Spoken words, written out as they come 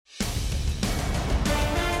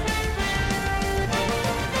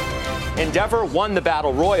Endeavor won the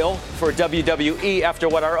battle royal for WWE after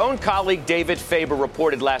what our own colleague David Faber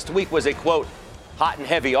reported last week was a, quote, hot and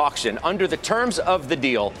heavy auction. Under the terms of the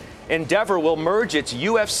deal, Endeavor will merge its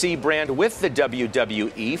UFC brand with the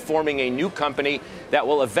WWE, forming a new company that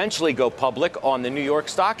will eventually go public on the New York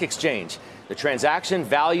Stock Exchange. The transaction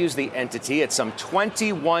values the entity at some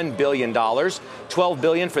 $21 billion, $12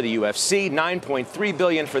 billion for the UFC, $9.3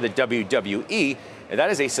 billion for the WWE. And that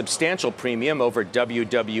is a substantial premium over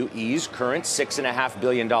WWE's current $6.5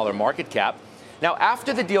 billion market cap. Now,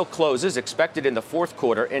 after the deal closes, expected in the fourth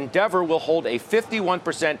quarter, Endeavor will hold a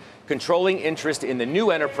 51% controlling interest in the new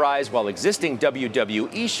enterprise, while existing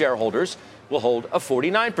WWE shareholders will hold a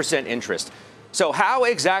 49% interest. So how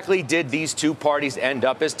exactly did these two parties end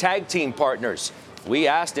up as tag team partners? We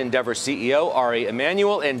asked Endeavor CEO Ari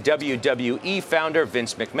Emanuel and WWE founder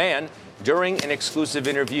Vince McMahon during an exclusive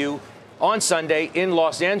interview on Sunday in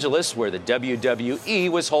Los Angeles, where the WWE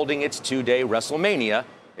was holding its two-day WrestleMania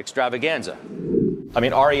extravaganza. I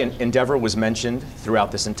mean, Ari, Endeavor was mentioned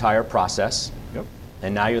throughout this entire process. Yep.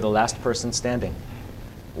 And now you're the last person standing.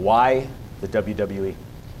 Why the WWE?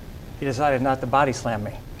 He decided not to body slam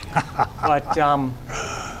me. But,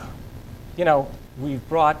 you know, we've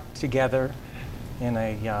brought together in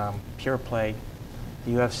a pure play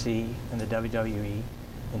the UFC and the WWE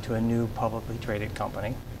into a new publicly traded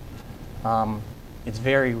company. It's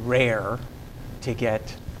very rare to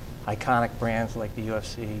get iconic brands like the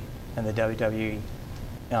UFC and the WWE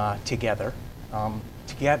together.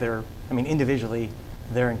 Together, I mean, individually,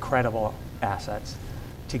 they're incredible assets.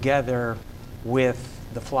 Together with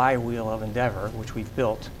the flywheel of Endeavor, which we've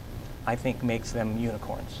built, I think makes them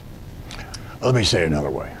unicorns. Let me say it another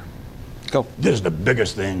way. Go. This is the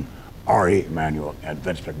biggest thing Ari Emanuel and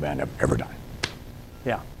Vince McMahon have ever done.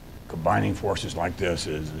 Yeah. Combining forces like this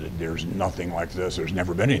there's nothing like this. There's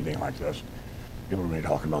never been anything like this. People have been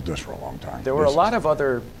talking about this for a long time. There were a lot of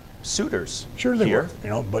other suitors Sure they here. were, you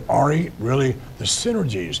know, but Ari, really, the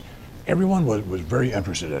synergies, everyone was very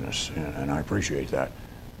interested in us, and I appreciate that.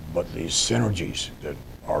 But the synergies that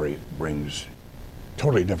Ari brings,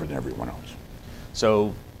 totally different than everyone else.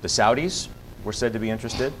 So the Saudis were said to be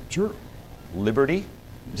interested. Sure. Liberty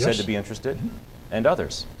Yes. said to be interested, and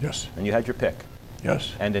others. Yes. And you had your pick.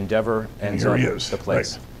 Yes. And Endeavor ends here up he is. the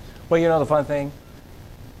place. Right. Well, you know the fun thing?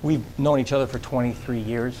 We've known each other for 23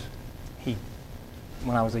 years. He,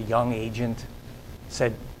 when I was a young agent,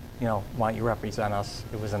 said, you know, why don't you represent us?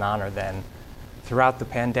 It was an honor then. Throughout the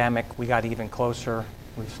pandemic, we got even closer.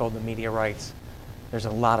 We've sold the media rights. There's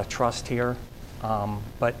a lot of trust here.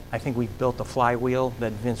 But I think we've built a flywheel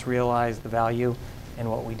that Vince realized the value, and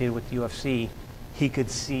what we did with UFC, he could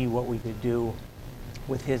see what we could do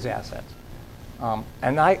with his assets.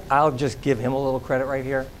 And I'll just give him a little credit right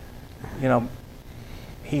here. You know,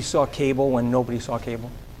 he saw cable when nobody saw cable,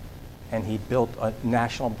 and he built a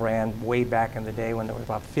national brand way back in the day when there was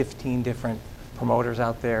about 15 different promoters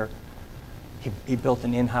out there. He built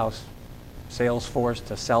an in-house sales force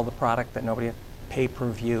to sell the product that nobody had,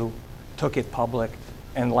 pay-per-view, took it public,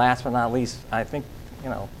 and last but not least, I think, you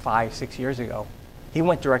know, 5-6 years ago, he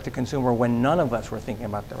went direct to consumer when none of us were thinking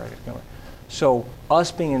about direct to consumer. So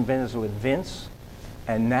us being in business with Vince,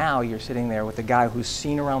 and now you're sitting there with a guy who's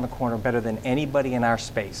seen around the corner better than anybody in our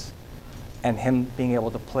space, and him being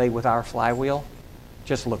able to play with our flywheel,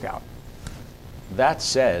 just look out. That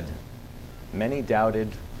said, many doubted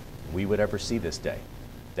we would ever see this day,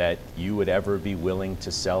 that you would ever be willing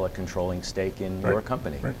to sell a controlling stake in your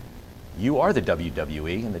company. Right. You are the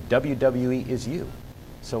WWE, and the WWE is you.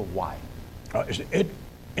 So why?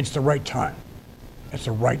 It's the right time. It's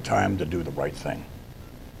the right time to do the right thing.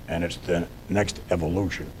 And it's the next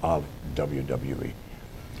evolution of WWE.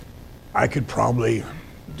 I could probably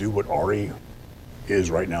do what Ari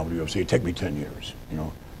is right now with UFC. It'd take me 10 years. You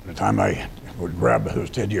know, by the time I would grab those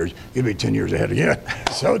 10 years, he'd be 10 years ahead again.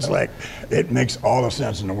 So it's like, it makes all the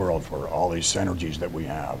sense in the world for all these synergies that we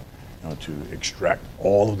have, you know, to extract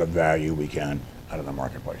all of the value we can out of the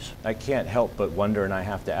marketplace. I can't help but wonder, and I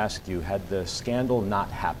have to ask you, had the scandal not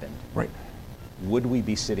happened, Right. would we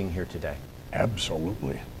be sitting here today?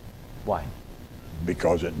 Absolutely. Why?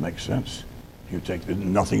 Because it makes sense.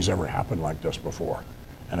 Nothing's ever happened like this before.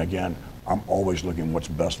 And again, I'm always looking what's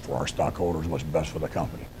best for our stockholders, what's best for the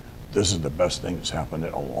company. This is the best thing that's happened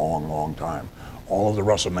in a long, long time. All of the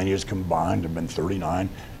WrestleManias combined have been 39,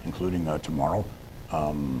 including tomorrow.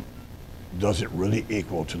 Does it really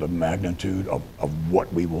equal to the magnitude of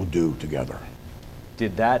what we will do together?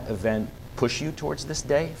 Did that event push you towards this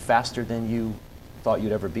day faster than you thought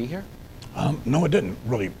you'd ever be here? No, it didn't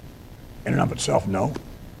really. In and of itself, no.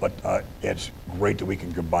 But it's great that we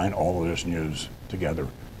can combine all of this news together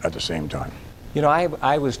at the same time. You know,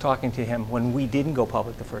 I was talking to him when we didn't go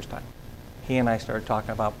public the first time. He and I started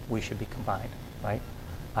talking about we should be combined, right?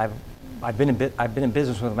 I've been in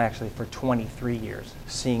business with him actually for 23 years,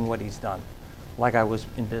 seeing what he's done. Like I was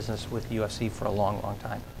in business with UFC for a long, long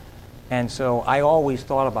time. And so I always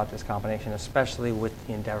thought about this combination, especially with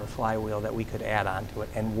the Endeavor flywheel, that we could add on to it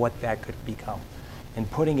and what that could become. And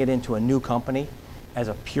putting it into a new company as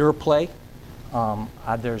a pure play,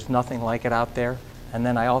 there's nothing like it out there. And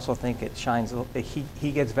then I also think it shines,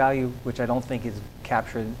 he gets value, which I don't think is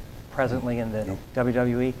captured presently in the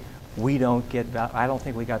WWE. We don't get, I don't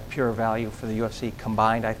think we got pure value for the UFC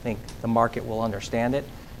combined. I think the market will understand it.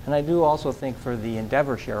 And I do also think for the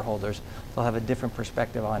Endeavor shareholders, they'll have a different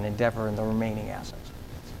perspective on Endeavor and the remaining assets.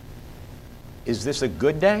 Is this a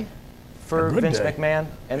good day for Vince McMahon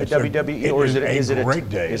and the WWE? Or is it a great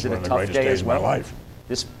day? Is it a tough day as well? Life.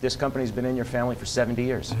 This company's been in your family for 70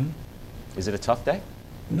 years. Mm-hmm. Is it a tough day?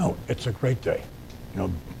 No, it's a great day. You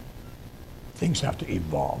know, things have to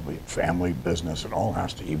evolve. Family, business, it all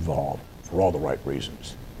has to evolve for all the right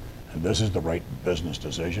reasons. And this is the right business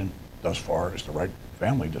decision. Thus far, it's the right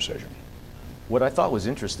family decision. What I thought was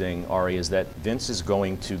interesting, Ari, is that Vince is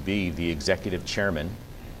going to be the executive chairman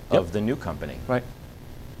of the new company. Right.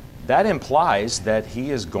 That implies that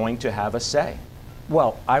he is going to have a say.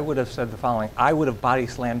 Well, I would have said the following. I would have body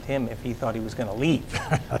slammed him if he thought he was going to leave.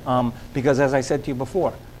 Because as I said to you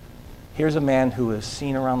before, here's a man who has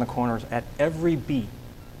seen around the corners at every beat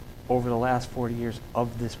over the last 40 years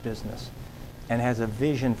of this business and has a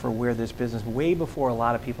vision for where this business, way before a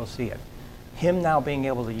lot of people see it. Him now being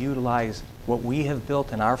able to utilize what we have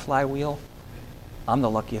built in our flywheel, I'm the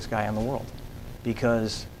luckiest guy in the world.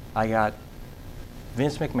 Because I got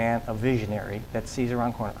Vince McMahon, a visionary that sees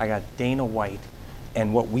around corners. I got Dana White,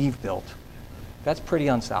 and what we've built. That's pretty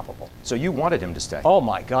unstoppable. So you wanted him to stay? Oh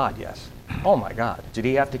my God, yes. Oh my God. Did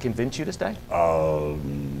he have to convince you to stay?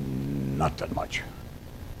 Not that much.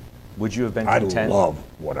 Would you have been content? I love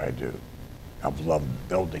what I do. I've loved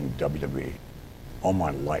building WWE all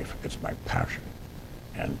my life. It's my passion.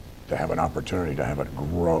 And to have an opportunity to have it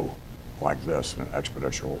grow like this, an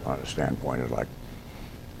exponential standpoint, is like,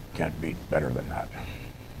 can't beat better than that.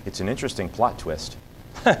 It's an interesting plot twist.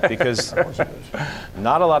 Because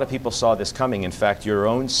not a lot of people saw this coming. In fact, your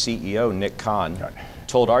own CEO, Nick Khan,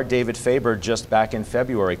 told our David Faber just back in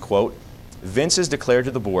February, quote, Vince has declared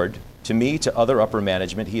to the board, to me, to other upper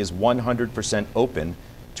management, he is 100% open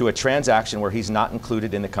to a transaction where he's not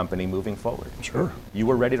included in the company moving forward. Sure. You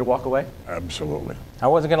were ready to walk away? Absolutely. I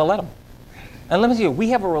wasn't going to let him. And let me see, we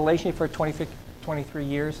have a relationship for 23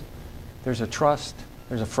 years. There's a trust,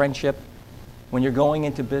 there's a friendship. When you're going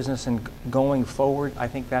into business and going forward, I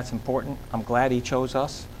think that's important. I'm glad he chose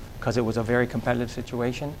us because it was a very competitive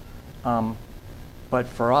situation. But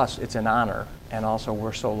for us, it's an honor. And also,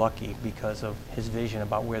 we're so lucky because of his vision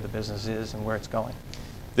about where the business is and where it's going.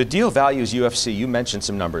 The deal values UFC, you mentioned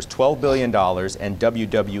some numbers, $12 billion and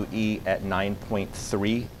WWE at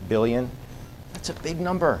 $9.3 billion. That's a big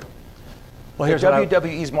number. Well, here's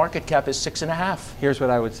WWE's market cap is 6.5. Here's what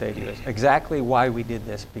I would say to you. Exactly why we did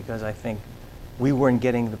this, because I think we weren't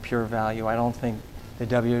getting the pure value. I don't think the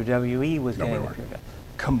WWE was getting the pure value.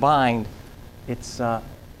 Combined, it's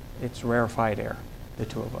rarefied air, the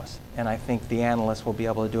two of us. And I think the analysts will be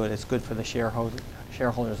able to do it. It's good for the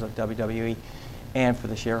shareholders of WWE and for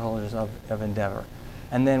the shareholders of Endeavor.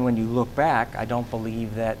 And then when you look back, I don't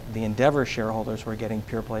believe that the Endeavor shareholders were getting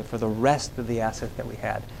pure play for the rest of the assets that we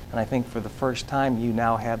had. And I think for the first time, you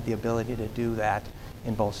now have the ability to do that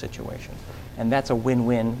in both situations. And that's a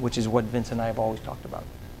win-win, which is what Vince and I have always talked about.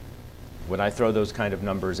 When I throw those kind of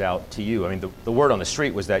numbers out to you, I mean, the word on the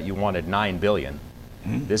street was that you wanted $9 billion.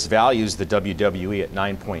 Mm-hmm. This values the WWE at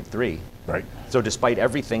 9.3. Right. So despite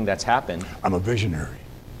everything that's happened, I'm a visionary.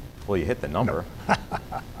 Well, you hit the number. No.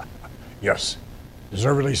 Yes,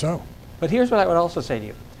 deservedly so. But here's what I would also say to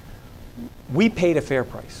you. We paid a fair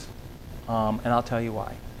price, and I'll tell you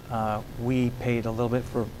why. We paid a little bit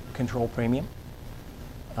for control premium.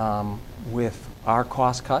 With our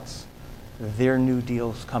cost cuts, their new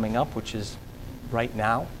deals coming up, which is right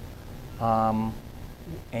now,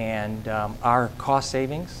 and our cost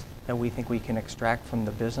savings that we think we can extract from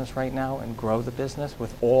the business right now and grow the business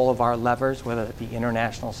with all of our levers, whether it be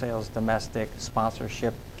international sales, domestic,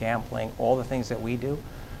 sponsorship, gambling, all the things that we do.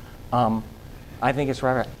 I think it's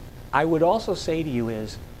right. I would also say to you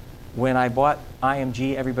is, when I bought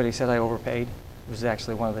IMG, everybody said I overpaid. It was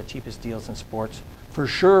actually one of the cheapest deals in sports. For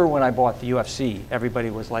sure, when I bought the UFC,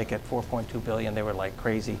 everybody was like at $4.2 billion. They were like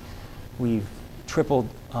crazy. We've tripled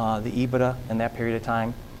the EBITDA in that period of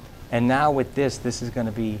time. And now with this is going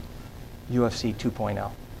to be UFC 2.0.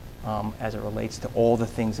 as it relates to all the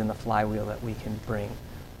things in the flywheel that we can bring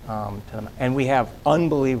to them. And we have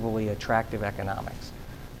unbelievably attractive economics.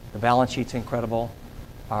 The balance sheet's incredible.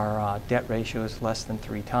 Our debt ratio is less than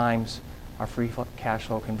 3 times. Our free cash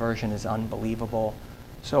flow conversion is unbelievable.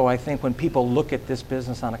 So I think when people look at this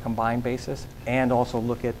business on a combined basis and also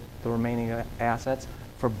look at the remaining assets,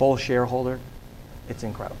 for both shareholders, it's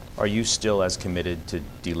incredible. Are you still as committed to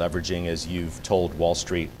deleveraging as you've told Wall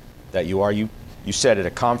Street that you are? You said at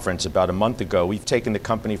a conference about a month ago, we've taken the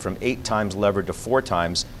company from 8 times levered to 4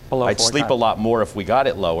 times. Below I'd 4 sleep times. a lot more if we got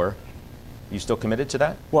it lower. You still committed to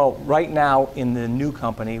that? Well, right now in the new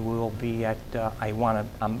company, we'll be at, I want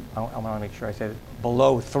to make sure I say it,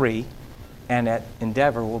 below 3, and at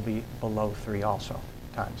Endeavor, we'll be below 3 also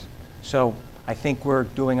times. So I think we're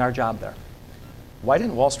doing our job there. Why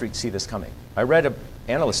didn't Wall Street see this coming? I read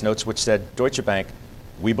analyst notes which said, Deutsche Bank,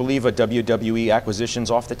 we believe a WWE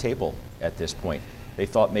acquisition's off the table at this point. They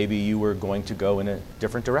thought maybe you were going to go in a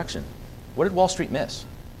different direction. What did Wall Street miss?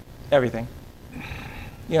 Everything.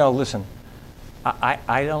 You know, listen,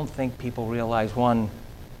 I don't think people realize, one,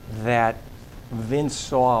 that Vince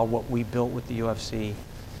saw what we built with the UFC.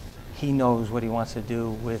 He knows what he wants to do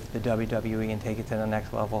with the WWE and take it to the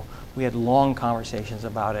next level. We had long conversations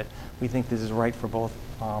about it. We think this is right for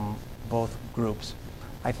both groups.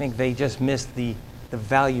 I think they just missed the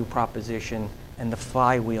value proposition and the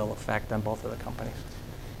flywheel effect on both of the companies.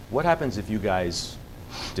 What happens if you guys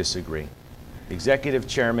disagree? Executive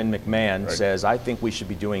Chairman McMahon says, I think we should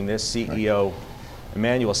be doing this. CEO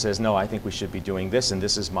Emanuel says, no, I think we should be doing this, and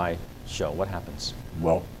this is my show. What happens?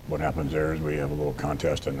 Well, what happens there is we have a little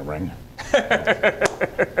contest in the ring.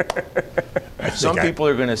 Some people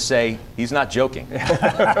are going to say he's not joking.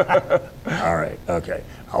 All right, okay.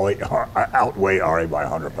 I outweigh Ari by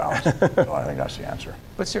 100 pounds, so I think that's the answer.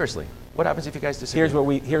 But seriously, what happens if you guys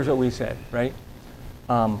disagree? Here's what we said, right?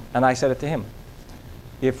 And I said it to him.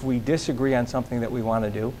 If we disagree on something that we want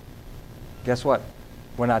to do, guess what?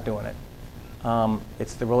 We're not doing it.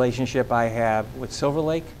 It's the relationship I have with Silver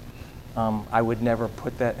Lake. I would never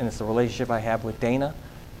put that, and it's the relationship I have with Dana.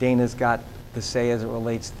 Dana's got the say as it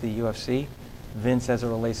relates to the UFC. Vince, as it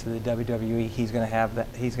relates to the WWE, he's going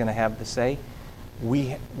to have the say.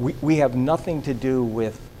 We have nothing to do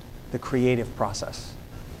with the creative process.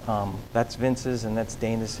 That's Vince's and that's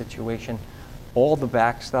Dana's situation. All the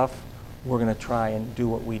back stuff, we're going to try and do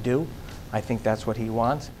what we do. I think that's what he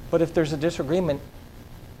wants. But if there's a disagreement,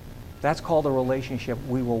 that's called a relationship.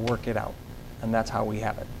 We will work it out, and that's how we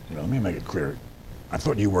have it. Let me make it clear. I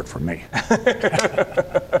thought you worked for me.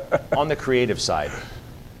 On the creative side,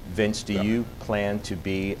 Vince, do you plan to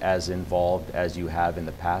be as involved as you have in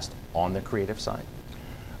the past on the creative side?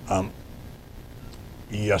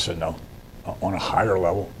 Yes and no. On a higher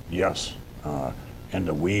level, yes. In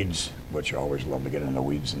the weeds, which I always love to get in the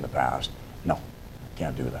weeds in the past, no,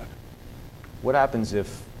 can't do that. What happens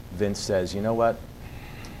if Vince says, you know what,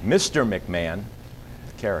 Mr. McMahon,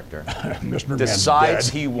 the character, Mr. McMahon's decides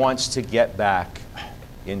dead. he wants to get back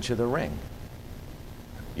into the ring?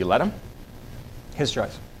 You let him? His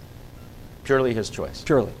choice. Purely his choice.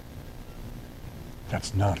 Purely.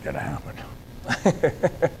 That's not going to happen.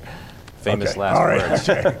 Famous Okay. last All right. words.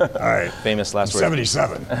 Okay. All right. Famous last words.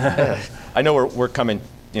 77. I know we're coming,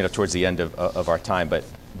 towards the end of our time, but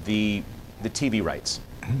the TV rights.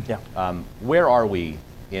 Yeah. Where are we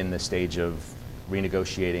in the stage of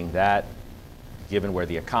renegotiating that, given where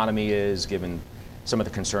the economy is, given some of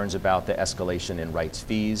the concerns about the escalation in rights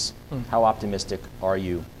fees? How optimistic are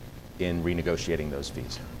you in renegotiating those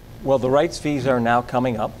fees? Well, the rights fees are now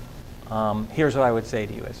coming up. Here's what I would say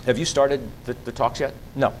to you is, Have you started the talks yet?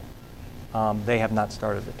 no, they have not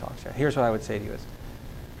started the talks yet. Here's what I would say to you is,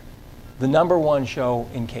 the number one show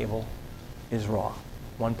in cable is Raw,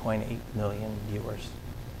 1.8 million viewers,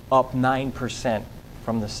 up 9%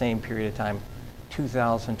 from the same period of time,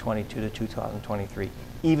 2022 to 2023.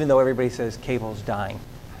 Even though everybody says cable's dying,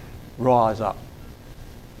 Raw is up.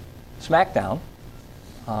 SmackDown,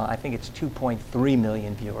 I think it's 2.3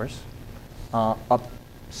 million viewers, up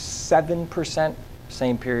 7%,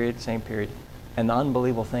 same period. And the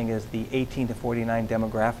unbelievable thing is the 18 to 49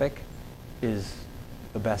 demographic is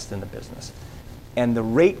the best in the business. And the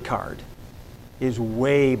rate card is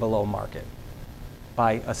way below market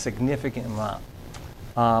by a significant amount.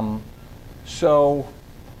 So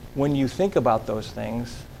when you think about those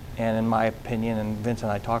things, and in my opinion, and Vince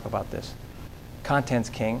and I talk about this, content's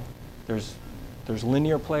king. There's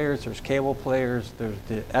linear players, there's cable players, there's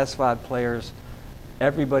the SVOD players.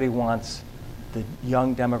 Everybody wants the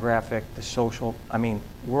young demographic, the social. I mean,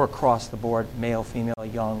 we're across the board, male, female,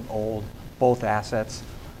 young, old, both assets.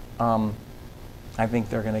 I think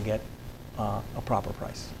they're going to get a proper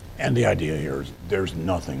price. And the idea here is there's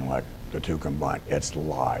nothing like the two combined. It's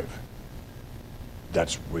live.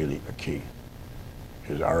 That's really a key,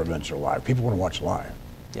 is our events are live. People want to watch live.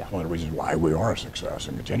 Yeah. It's one of the reasons why we are a success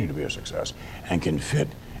and continue to be a success and can fit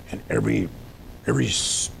in every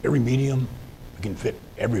medium. We can fit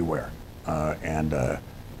everywhere. And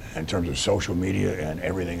in terms of social media and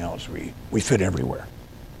everything else, we fit everywhere.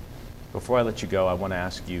 Before I let you go, I want to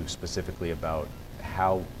ask you specifically about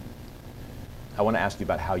how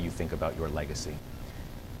you think about your legacy,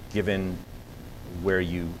 given where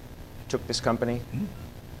you took this company,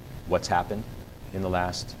 what's happened in the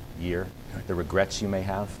last year, the regrets you may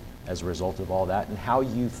have as a result of all that, and how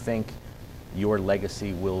you think your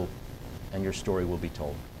legacy will and your story will be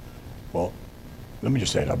told. Well, let me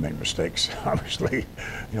just say that I've made mistakes, obviously,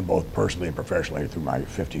 both personally and professionally through my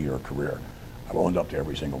 50-year career. I've owned up to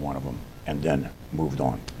every single one of them and then moved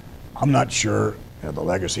on. I'm not sure, the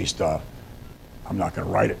legacy stuff, I'm not going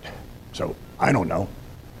to write it. So I don't know.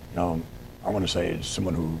 I want to say it's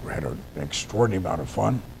someone who had an extraordinary amount of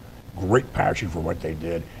fun, great passion for what they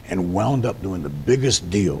did, and wound up doing the biggest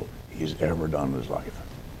deal he's ever done in his life.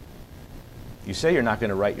 You say you're not going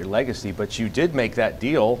to write your legacy, but you did make that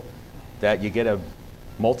deal that you get a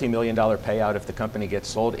multi-million-dollar payout if the company gets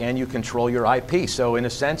sold, and you control your IP. So in a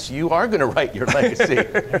sense, you are going to write your legacy.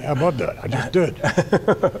 Hey, how about that? I just did.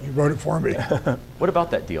 You wrote it for me. What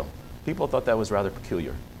about that deal? People thought that was rather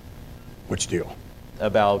peculiar. Which deal?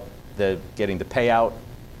 About getting the payout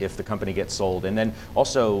if the company gets sold, and then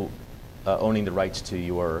also owning the rights to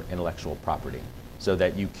your intellectual property so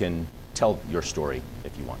that you can tell your story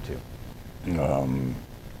if you want to.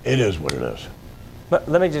 It is what it is. But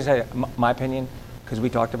let me just say my opinion, because we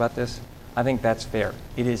talked about this. I think that's fair.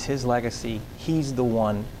 It is his legacy. He's the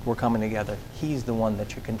one, we're coming together. He's the one that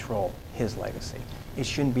should control his legacy. It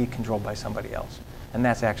shouldn't be controlled by somebody else. And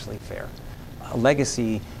that's actually fair. A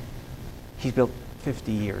legacy, he's built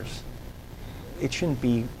 50 years. It shouldn't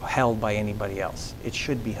be held by anybody else. It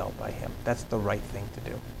should be held by him. That's the right thing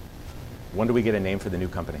to do. When do we get a name for the new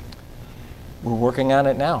company? We're working on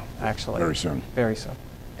it now, actually. Very soon. Very soon.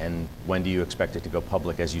 And when do you expect it to go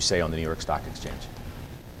public, as you say, on the New York Stock Exchange?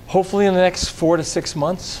 Hopefully in the next 4 to 6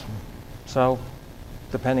 months. So,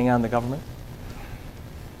 depending on the government.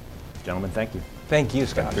 Gentlemen, thank you. Thank you,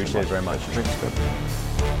 Scott. Appreciate it very much. Drinks good.